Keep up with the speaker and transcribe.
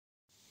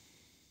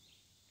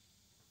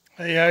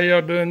Hey, how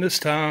y'all doing this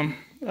time?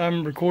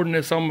 I'm recording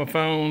this on my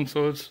phone,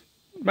 so it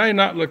may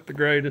not look the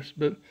greatest,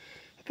 but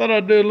I thought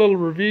I'd do a little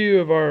review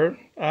of our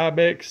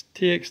Ibex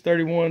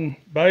TX31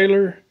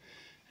 baler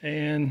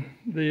and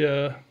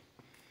the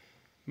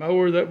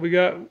mower that we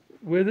got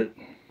with it.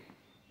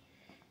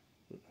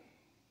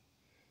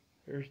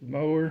 There's the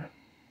mower.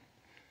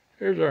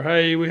 Here's our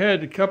hay. We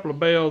had a couple of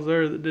bales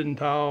there that didn't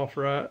tie off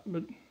right,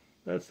 but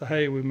that's the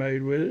hay we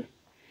made with it.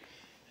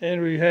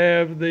 And we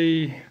have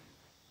the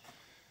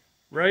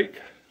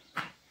rake,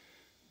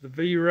 the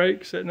V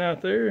rake sitting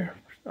out there.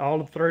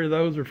 All three of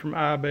those are from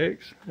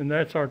Ibex, and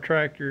that's our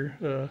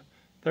tractor,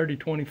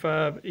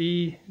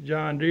 3025E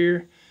John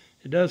Deere.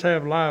 It does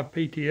have live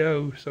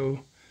PTO, so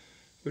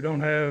we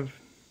don't have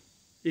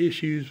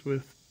issues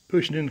with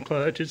pushing in the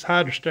clutch. It's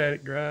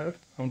hydrostatic drive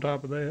on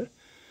top of that,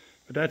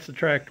 but that's the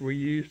tractor we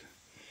used.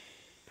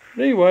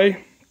 But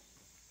anyway,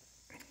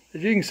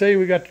 as you can see,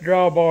 we got the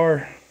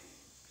drawbar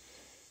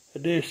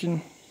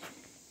addition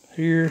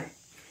here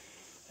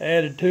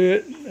added to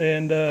it,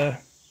 and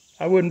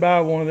I wouldn't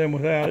buy one of them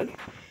without it.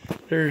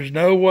 There's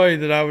no way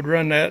that I would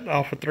run that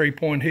off a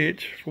 3-point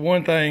hitch. For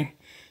one thing,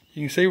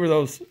 you can see where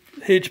those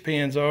hitch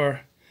pins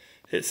are.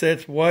 It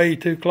sets way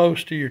too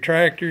close to your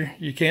tractor.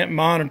 You can't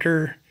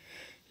monitor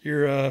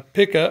your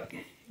pickup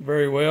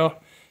very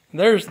well. And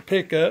there's the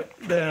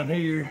pickup down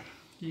here.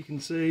 You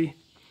can see,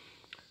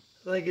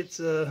 I think it's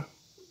 2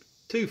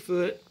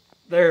 foot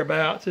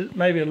thereabouts. It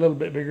may be a little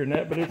bit bigger than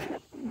that, but it's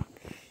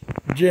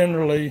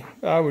generally,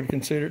 I would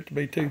consider it to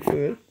be 2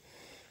 foot.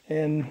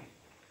 And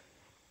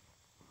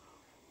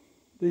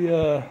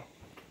the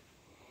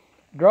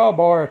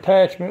drawbar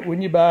attachment,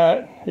 when you buy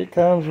it, it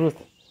comes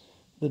with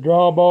the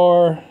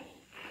drawbar,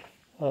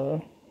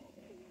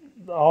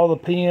 all the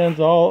pins,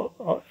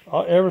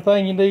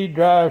 everything you need,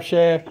 drive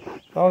shaft.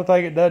 The only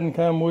thing it doesn't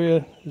come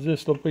with is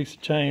this little piece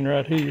of chain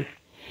right here.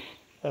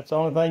 That's the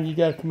only thing you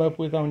got to come up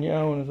with on your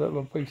own, is that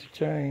little piece of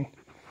chain,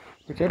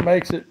 which it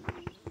makes it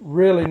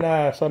really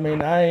nice. I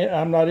mean,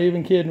 I'm not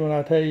even kidding when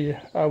I tell you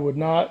I would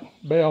not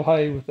bale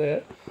hay with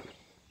that.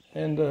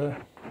 And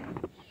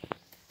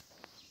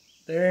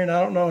Darren,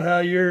 I don't know how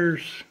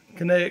yours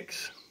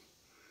connects,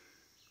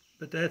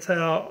 but that's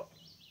how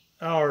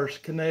ours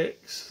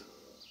connects.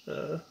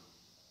 There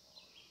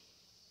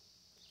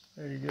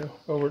you go,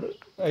 over to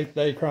 8th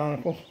Day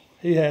Chronicles.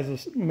 He has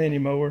a mini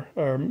mower,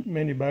 or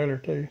mini baler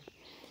too.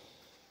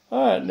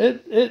 All right,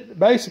 it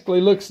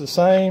basically looks the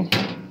same.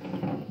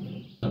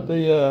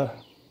 The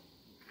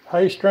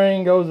hay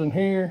string goes in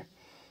here.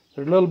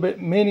 There's a little bit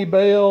mini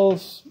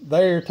bales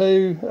there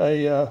too.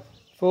 A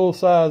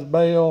full-size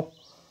bale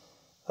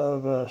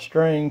of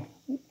string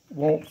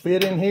won't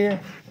fit in here.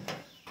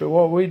 But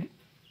what we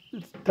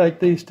take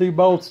these 2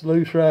 bolts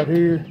loose right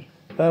here.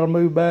 That'll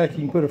move back. You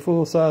can put a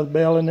full-size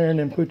bale in there and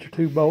then put your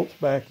 2 bolts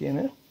back in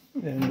it.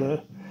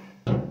 And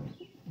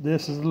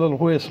this is a little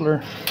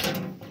whistler.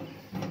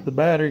 The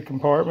battery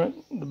compartment.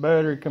 The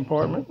battery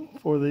compartment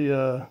for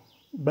the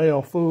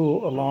bale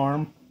full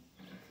alarm.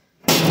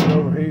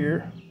 Over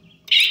here,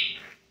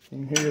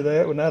 you can hear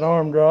that when that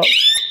arm drops,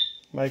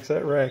 makes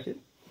that racket.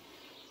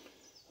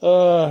 We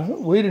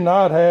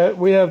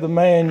have the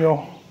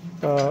manual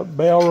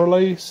bale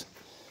release.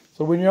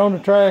 So when you're on the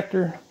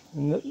tractor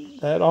and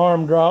that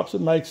arm drops,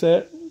 it makes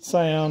that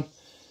sound.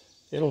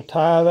 It'll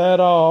tie that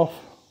off,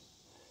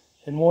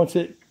 and once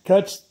it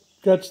cuts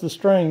the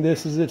string,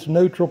 this is its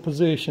neutral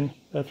position.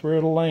 That's where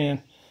it'll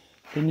land.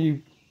 Then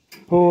you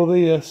pull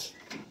this,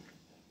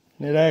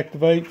 and it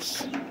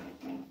activates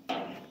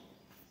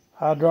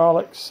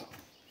hydraulics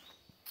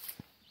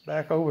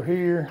back over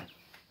here.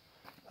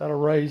 That'll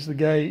raise the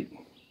gate.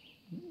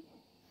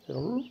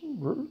 It'll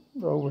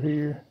over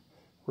here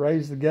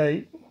raise the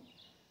gate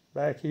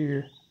back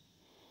here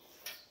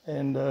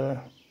and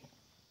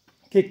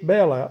kick the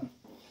bale out.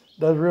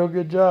 Does a real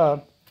good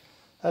job.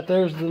 Out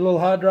there's the little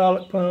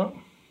hydraulic pump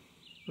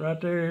right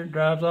there. It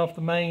drives off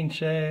the main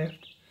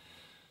shaft.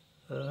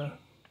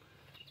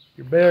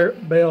 Your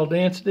bale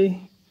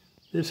density.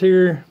 This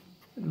here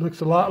looks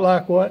a lot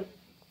like what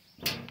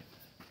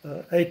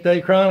 8th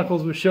Day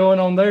Chronicles was showing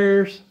on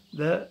theirs.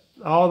 That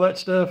all that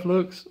stuff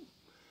looks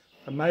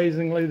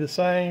amazingly the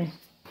same.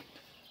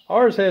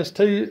 Ours has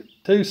two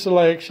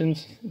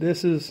selections.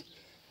 This is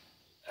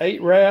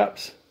 8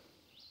 wraps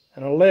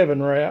and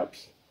 11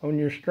 wraps on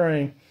your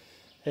string,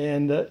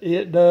 and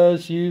it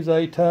does use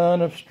a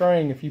ton of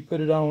string. If you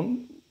put it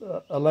on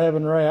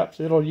 11 wraps,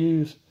 it'll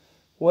use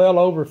well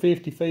over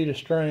 50 feet of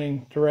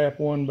string to wrap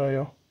one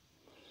bale.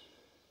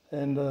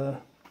 And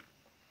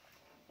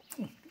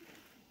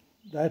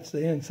that's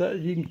the inside.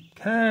 You can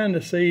kind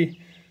of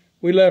see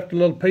we left a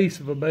little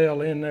piece of a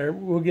bale in there.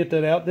 We'll get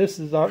that out. This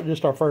is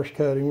just our first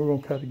cutting. We're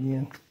going to cut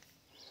again.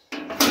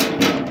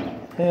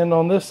 And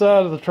on this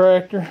side of the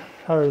tractor,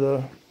 or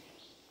the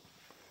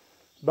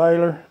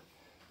baler,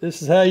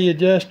 this is how you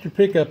adjust your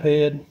pickup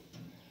head.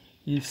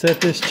 You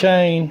set this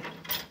chain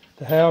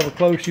to however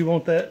close you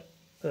want that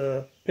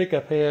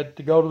pickup head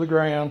to go to the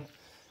ground.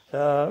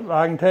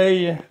 I can tell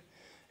you,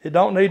 It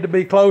don't need to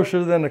be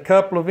closer than a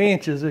couple of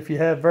inches if you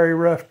have very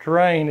rough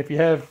terrain. If you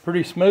have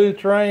pretty smooth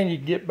terrain, you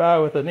can get by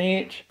with an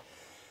inch.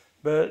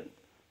 But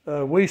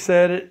we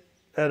set it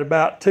at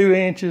about 2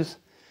 inches,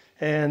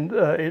 and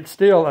it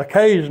still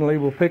occasionally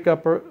will pick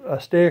up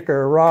a stick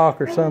or a rock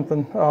or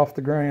something off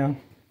the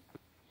ground.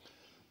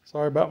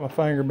 Sorry about my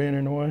finger being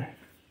in the way.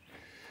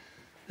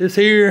 This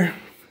here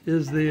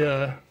is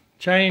the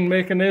chain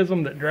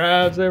mechanism that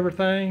drives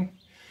everything.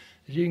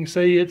 As you can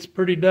see, it's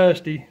pretty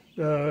dusty.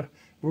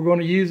 We're going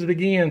to use it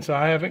again, so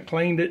I haven't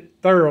cleaned it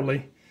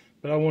thoroughly,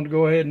 but I want to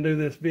go ahead and do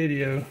this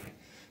video.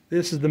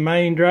 This is the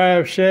main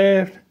drive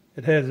shaft.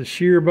 It has a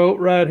shear bolt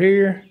right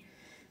here,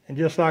 and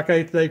just like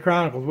 8th Day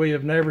Chronicles, we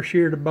have never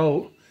sheared a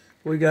bolt.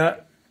 We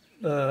got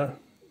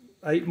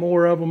 8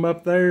 more of them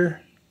up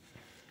there,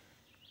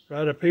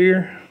 right up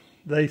here.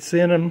 They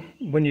send them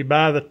when you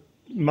buy the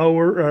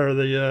mower or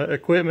the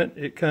equipment.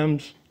 It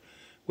comes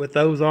with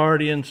those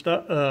already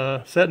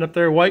setting up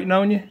there waiting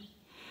on you.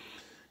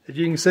 As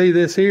you can see,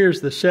 this here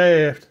is the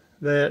shaft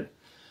that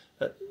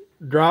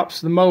drops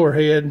the mower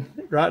head.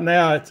 Right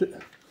now,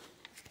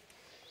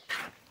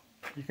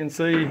 you can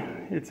see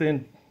it's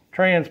in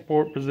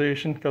transport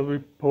position because we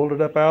pulled it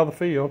up out of the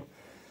field.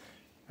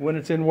 When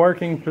it's in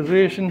working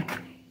position,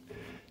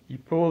 you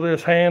pull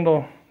this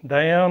handle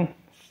down,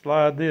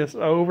 slide this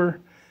over,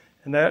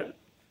 and that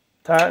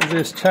tightens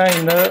this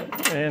chain up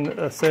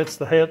and sets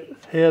the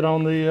head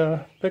on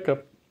the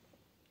pickup.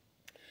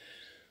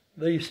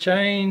 These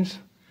chains,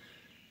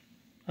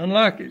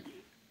 unlike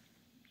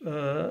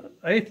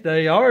 8th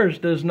Day, ours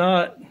does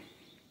not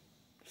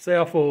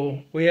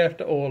self-oil. We have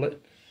to oil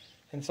it.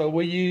 And so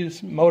we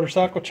use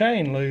motorcycle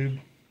chain lube.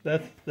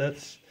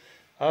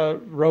 I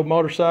rode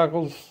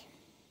motorcycles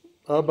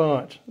a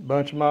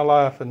bunch of my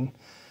life, and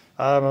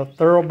I'm a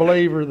thorough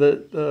believer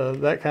that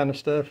that kind of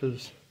stuff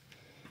is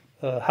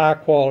high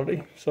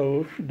quality.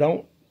 So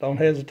don't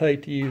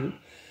hesitate to use it.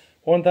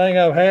 One thing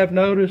I have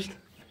noticed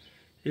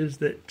is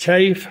that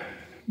chafe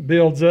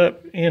builds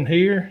up in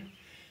here.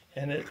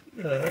 And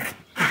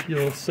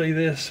you'll see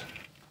this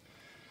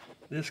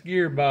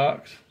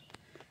gearbox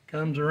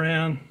comes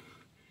around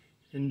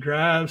and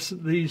drives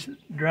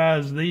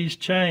these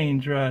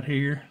chains right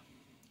here,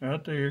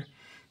 right there.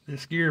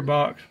 This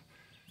gearbox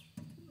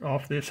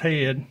off this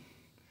head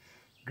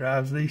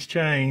drives these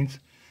chains,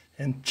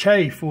 and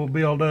chafe will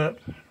build up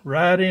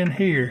right in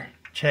here,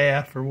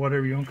 chaff or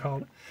whatever you want to call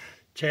it,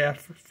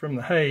 chaff from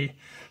the hay.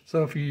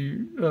 So if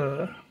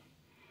you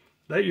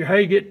let your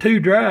hay get too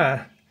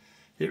dry,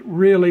 it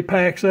really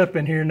packs up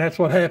in here, and that's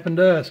what happened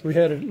to us. We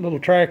had a little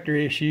tractor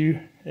issue,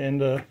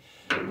 and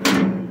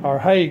our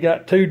hay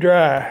got too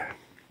dry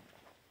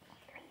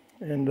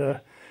and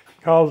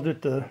caused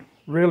it to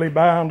really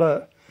bind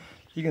up.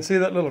 You can see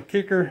that little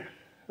kicker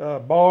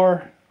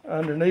bar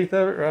underneath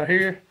of it right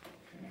here.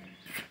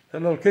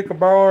 That little kicker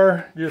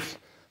bar, just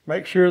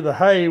make sure the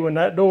hay, when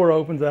that door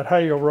opens, that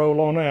hay will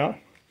roll on out.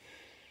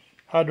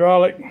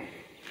 Hydraulic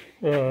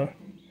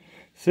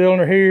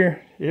cylinder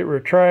here, it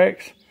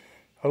retracts,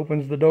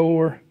 opens the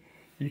door.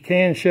 You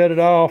can shut it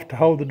off to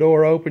hold the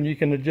door open. You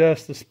can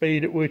adjust the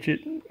speed at which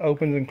it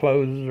opens and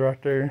closes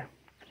right there.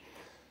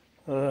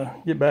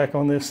 Get back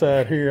on this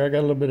side here. I got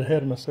a little bit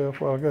ahead of myself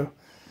a while ago.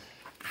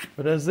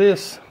 But as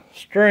this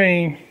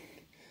string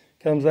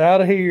comes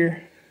out of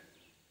here,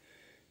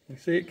 you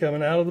see it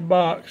coming out of the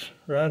box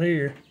right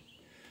here.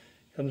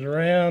 Comes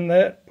around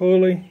that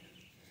pulley,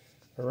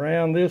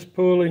 around this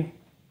pulley,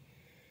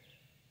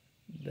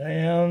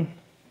 down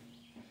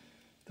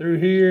through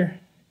here,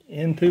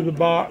 into the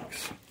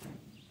box,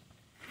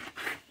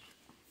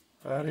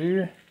 right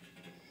here,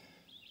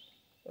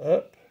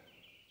 up,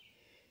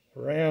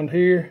 around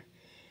here.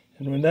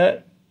 And when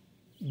that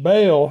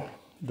bale,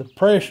 the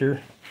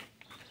pressure,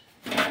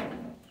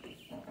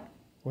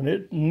 when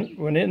it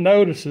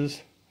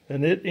notices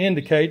and it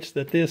indicates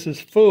that this is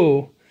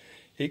full,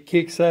 it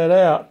kicks that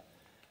out.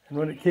 And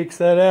when it kicks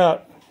that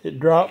out, it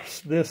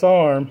drops this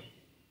arm.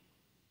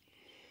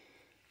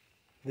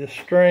 This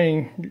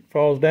string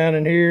falls down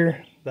in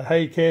here, the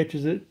hay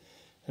catches it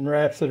and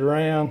wraps it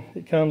around.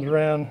 It comes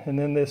around, and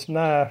then this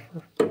knife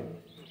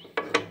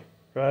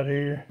right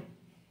here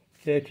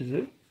catches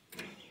it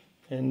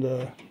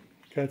and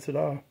cuts it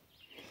off.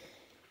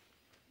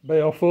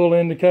 Bale full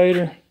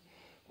indicator.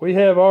 We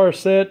have ours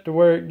set to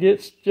where it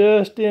gets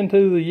just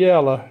into the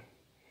yellow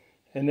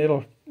and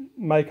it'll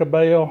make a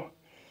bale.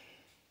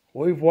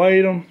 We've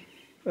weighed them.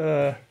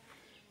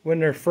 When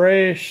they're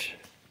fresh,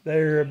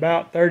 they're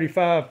about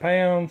 35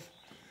 pounds.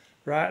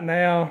 Right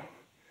now,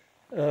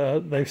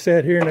 they've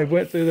sat here and they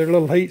went through their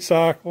little heat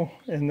cycle,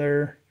 and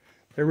they're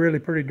really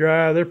pretty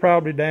dry. They're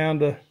probably down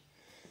to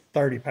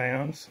 30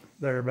 pounds,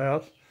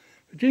 thereabouts.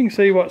 But you can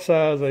see what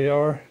size they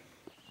are.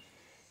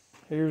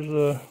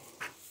 Here's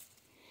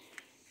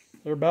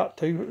they're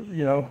about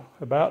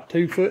about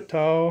 2 foot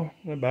tall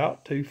and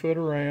about 2 foot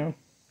around.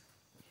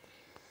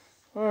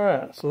 All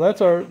right, so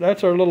that's our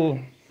little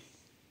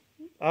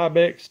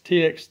Ibex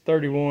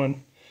TX31.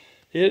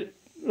 It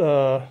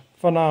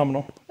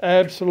phenomenal,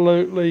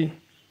 absolutely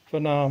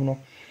phenomenal.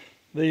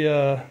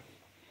 The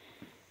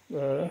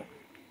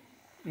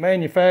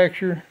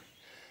manufacturer,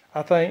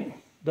 I think,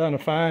 done a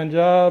fine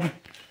job.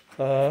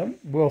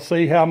 We'll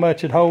see how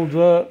much it holds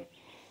up.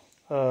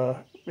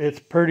 It's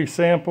pretty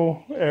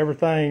simple.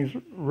 Everything's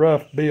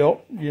rough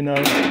built, you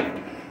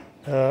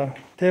know.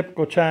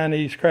 Typical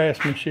Chinese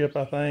craftsmanship,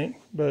 I think,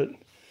 but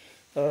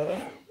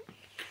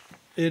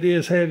it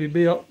is heavy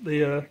built.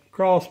 The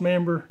cross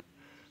member,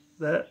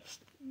 that's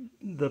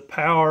the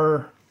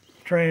power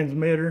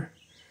transmitter,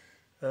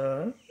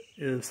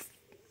 is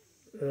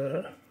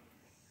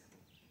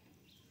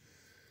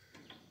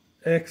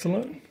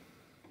excellent.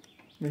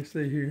 Let me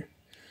see here.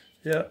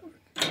 Yep.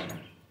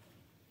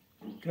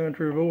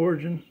 Country of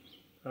origin.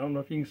 I don't know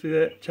if you can see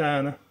that,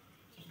 China.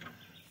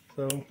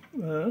 So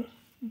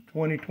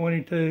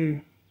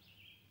 2022.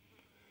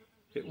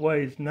 It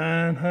weighs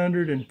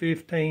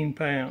 915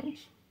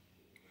 pounds.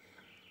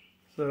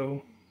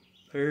 So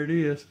there it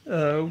is.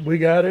 We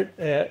got it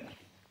at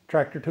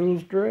Tractor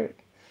Tools Direct.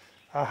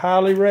 I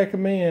highly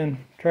recommend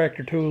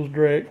Tractor Tools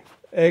Direct.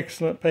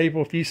 Excellent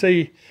people. If you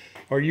see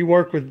or you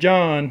work with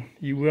John,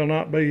 you will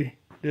not be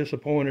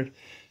disappointed.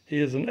 He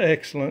is an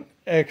excellent,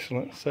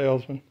 excellent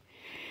salesman.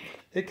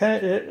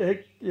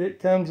 It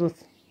comes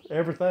with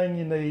everything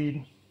you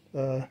need.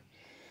 And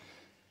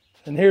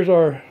here's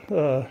our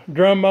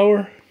drum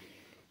mower.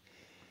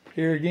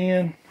 Here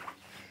again,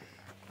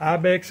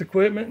 Ibex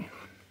equipment,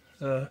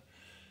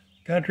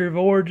 country of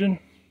origin,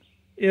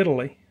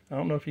 Italy. I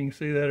don't know if you can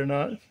see that or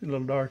not. It's a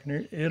little dark in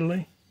here.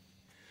 Italy.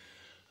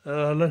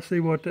 Let's see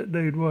what that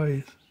dude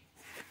weighs.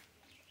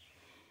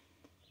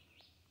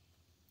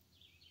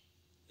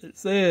 It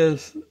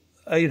says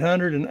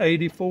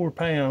 884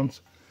 pounds.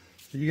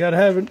 So you gotta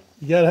have it.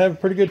 You gotta have a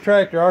pretty good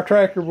tractor. Our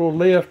tractor will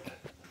lift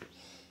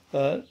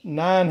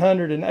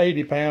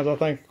 980 pounds, I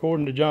think,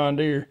 according to John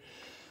Deere.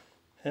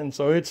 And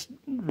so it's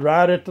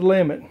right at the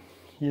limit,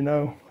 you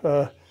know.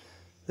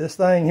 This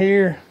thing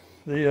here,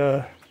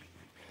 the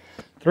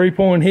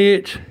 3-point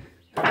hitch,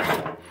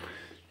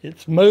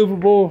 it's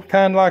movable,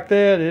 kind of like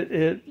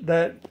that.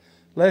 That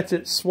lets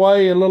it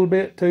sway a little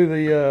bit to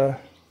the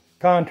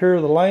contour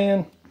of the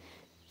land.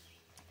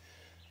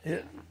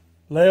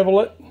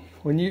 Level it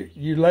when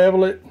you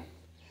level it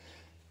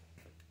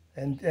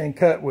and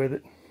cut with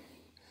it.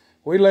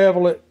 We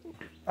level it.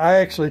 I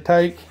actually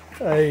take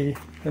a,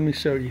 let me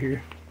show you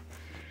here.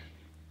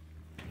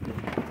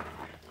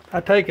 I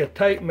take a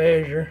tape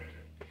measure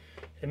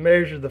and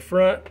measure the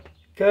front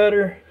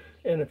cutter,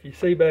 and if you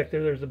see back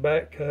there, there's a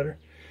back cutter,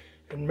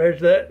 and measure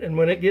that. And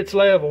when it gets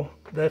level,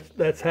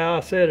 that's how I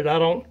set it. I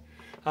don't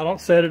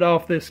set it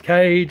off this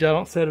cage. I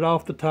don't set it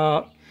off the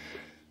top.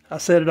 I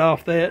set it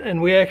off that,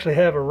 and we actually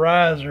have a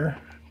riser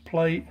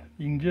plate.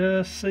 You can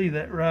just see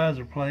that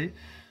riser plate.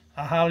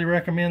 I highly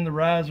recommend the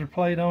riser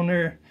plate on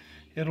there.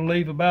 It'll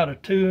leave about a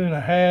 2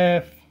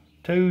 to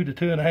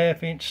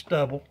 2.5 inch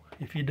stubble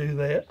if you do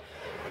that.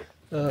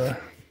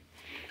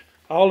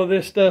 All of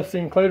this stuff's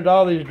included,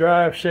 all these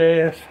drive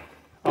shafts,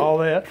 all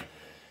that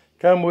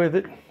come with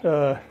it.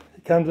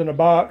 It comes in a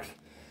box.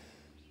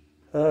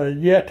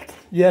 You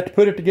have to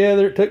put it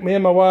together. It took me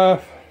and my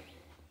wife,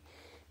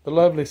 the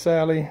lovely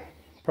Sally,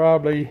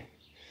 probably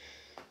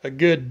a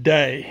good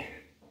day.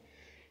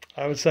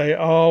 I would say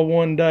all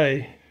one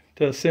day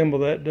to assemble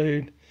that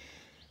dude.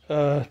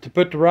 To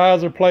put the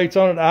riser plates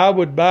on it, I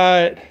would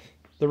buy it,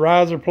 the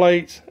riser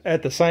plates,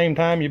 at the same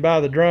time you buy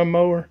the drum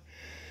mower,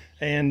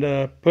 and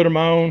put them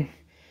on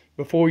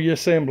before you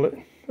assemble it,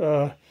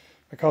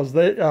 because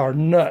they are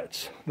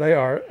nuts. They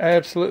are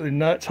absolutely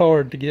nuts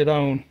hard to get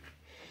on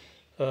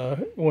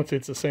once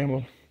it's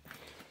assembled.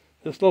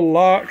 This little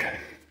lock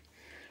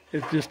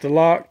is just a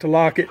lock to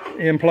lock it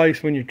in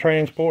place when you're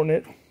transporting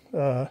it.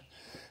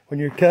 When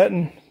you're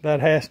cutting,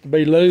 that has to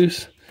be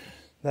loose.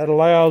 That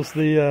allows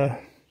the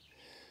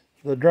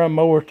drum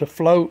mower to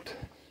float,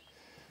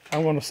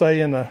 I'm going to say,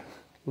 in a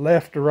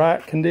left to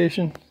right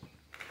condition,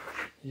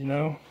 you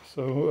know,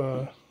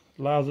 so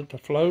allows it to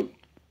float.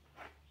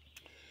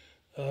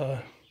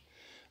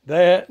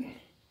 That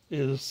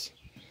is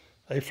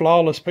a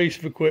flawless piece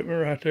of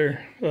equipment right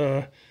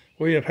there.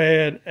 We have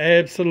had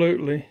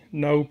absolutely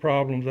no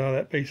problems out of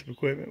that piece of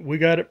equipment. We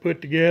got it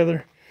put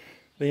together.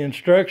 The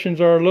instructions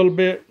are a little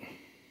bit,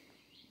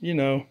 you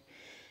know,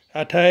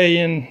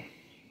 Italian,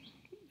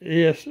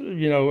 yes,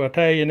 you know,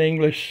 Italian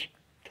English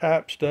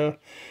type stuff.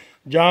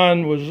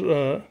 John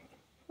was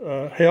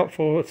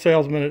helpful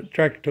salesman at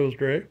Tractor Tools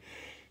Direct.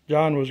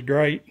 John was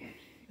great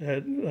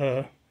at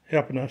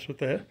helping us with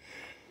that.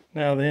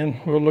 Now then,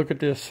 we'll look at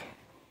this,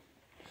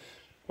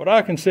 what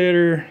I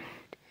consider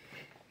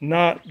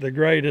not the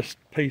greatest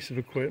piece of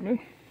equipment.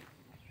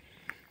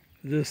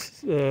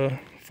 This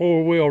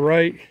 4-wheel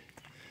rake.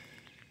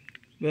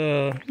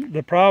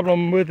 The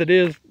problem with it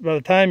is, by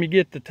the time you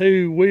get the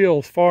 2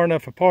 wheels far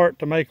enough apart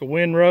to make a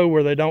windrow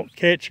where they don't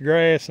catch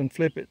grass and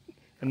flip it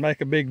and make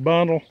a big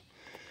bundle,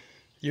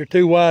 you're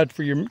too wide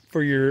for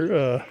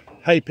your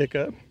hay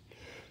pickup.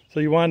 So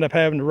you wind up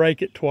having to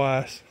rake it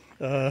twice.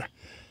 I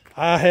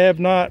have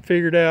not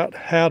figured out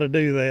how to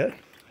do that,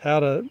 how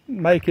to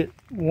make it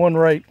one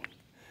rake.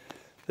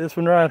 This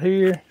one right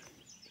here,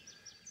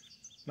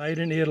 made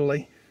in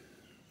Italy.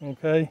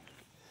 Okay,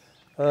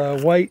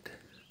 weight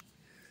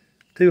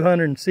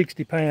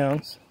 260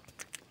 pounds,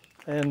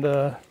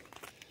 and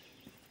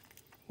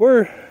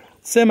we're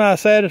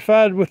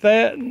semi-satisfied with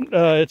that.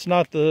 It's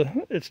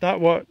not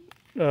what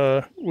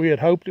we had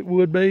hoped it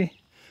would be,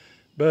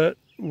 but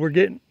we're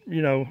getting,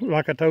 you know,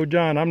 like I told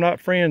John, I'm not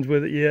friends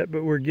with it yet,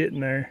 but we're getting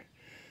there.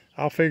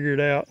 I'll figure it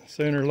out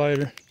sooner or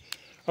later.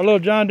 Our little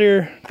John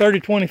Deere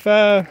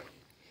 3025, I'm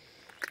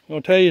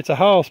gonna tell you, it's a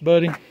hoss,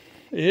 buddy.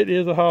 It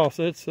is a hoss.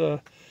 It's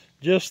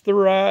just the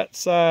right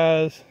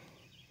size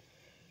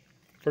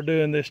for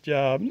doing this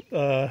job.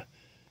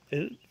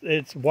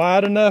 It's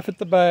wide enough at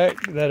the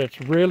back that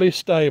it's really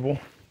stable.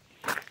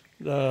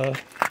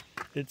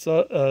 It's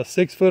a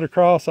 6 foot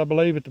across, I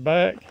believe, at the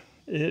back.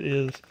 It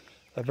is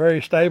a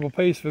very stable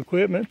piece of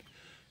equipment.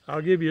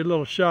 I'll give you a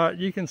little shot.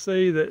 You can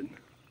see that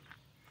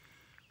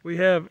we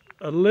have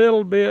a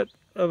little bit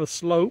of a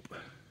slope,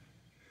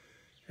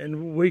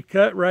 and we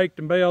cut, raked,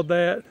 and baled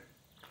that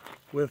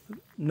with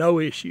no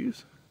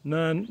issues.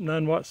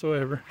 None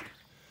whatsoever.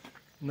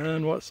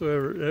 None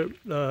whatsoever.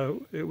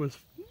 It was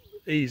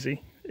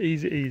easy.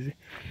 Easy.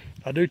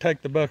 I do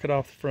take the bucket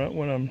off the front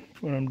when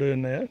I'm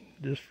doing that,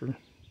 just for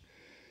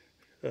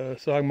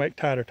so I can make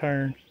tighter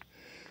turns.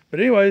 But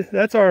anyway,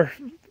 that's our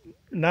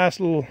nice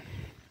little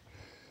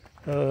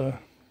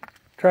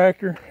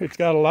tractor. It's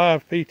got a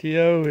live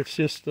PTO. It's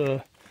just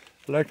a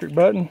electric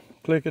button.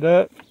 Click it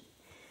up.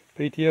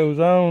 PTO's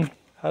on.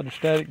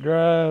 Hydrostatic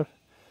drive.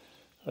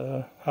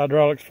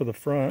 Hydraulics for the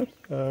front.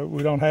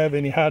 We don't have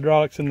any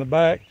hydraulics in the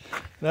back.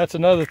 That's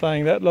another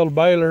thing. That little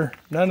baler,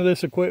 none of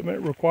this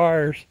equipment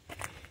requires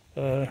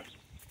baler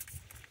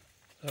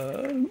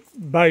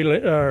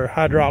or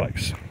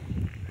hydraulics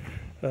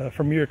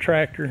from your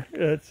tractor.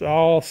 It's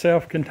all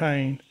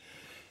self-contained.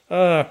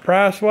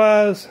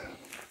 Price-wise,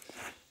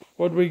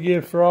 what do we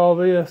give for all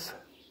this?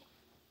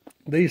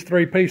 These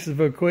 3 pieces of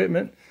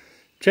equipment.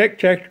 Check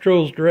Tractor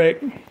Tools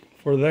Direct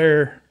for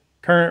their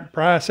current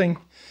pricing.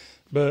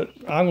 But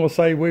I'm gonna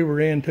say we were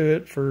into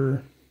it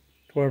for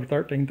 12 or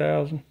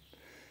 13,000.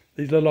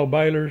 These little old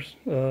balers,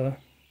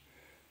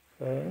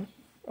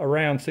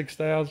 around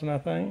 6,000, I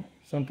think,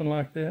 something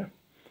like that.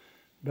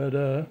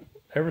 But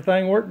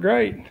everything worked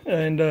great.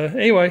 And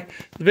anyway,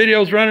 the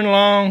video's running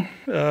along.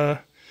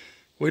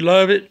 We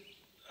love it.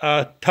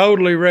 I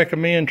totally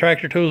recommend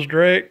Tractor Tools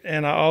Direct,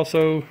 and I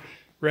also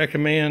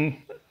recommend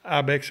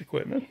Ibex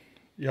equipment.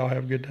 Y'all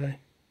have a good day.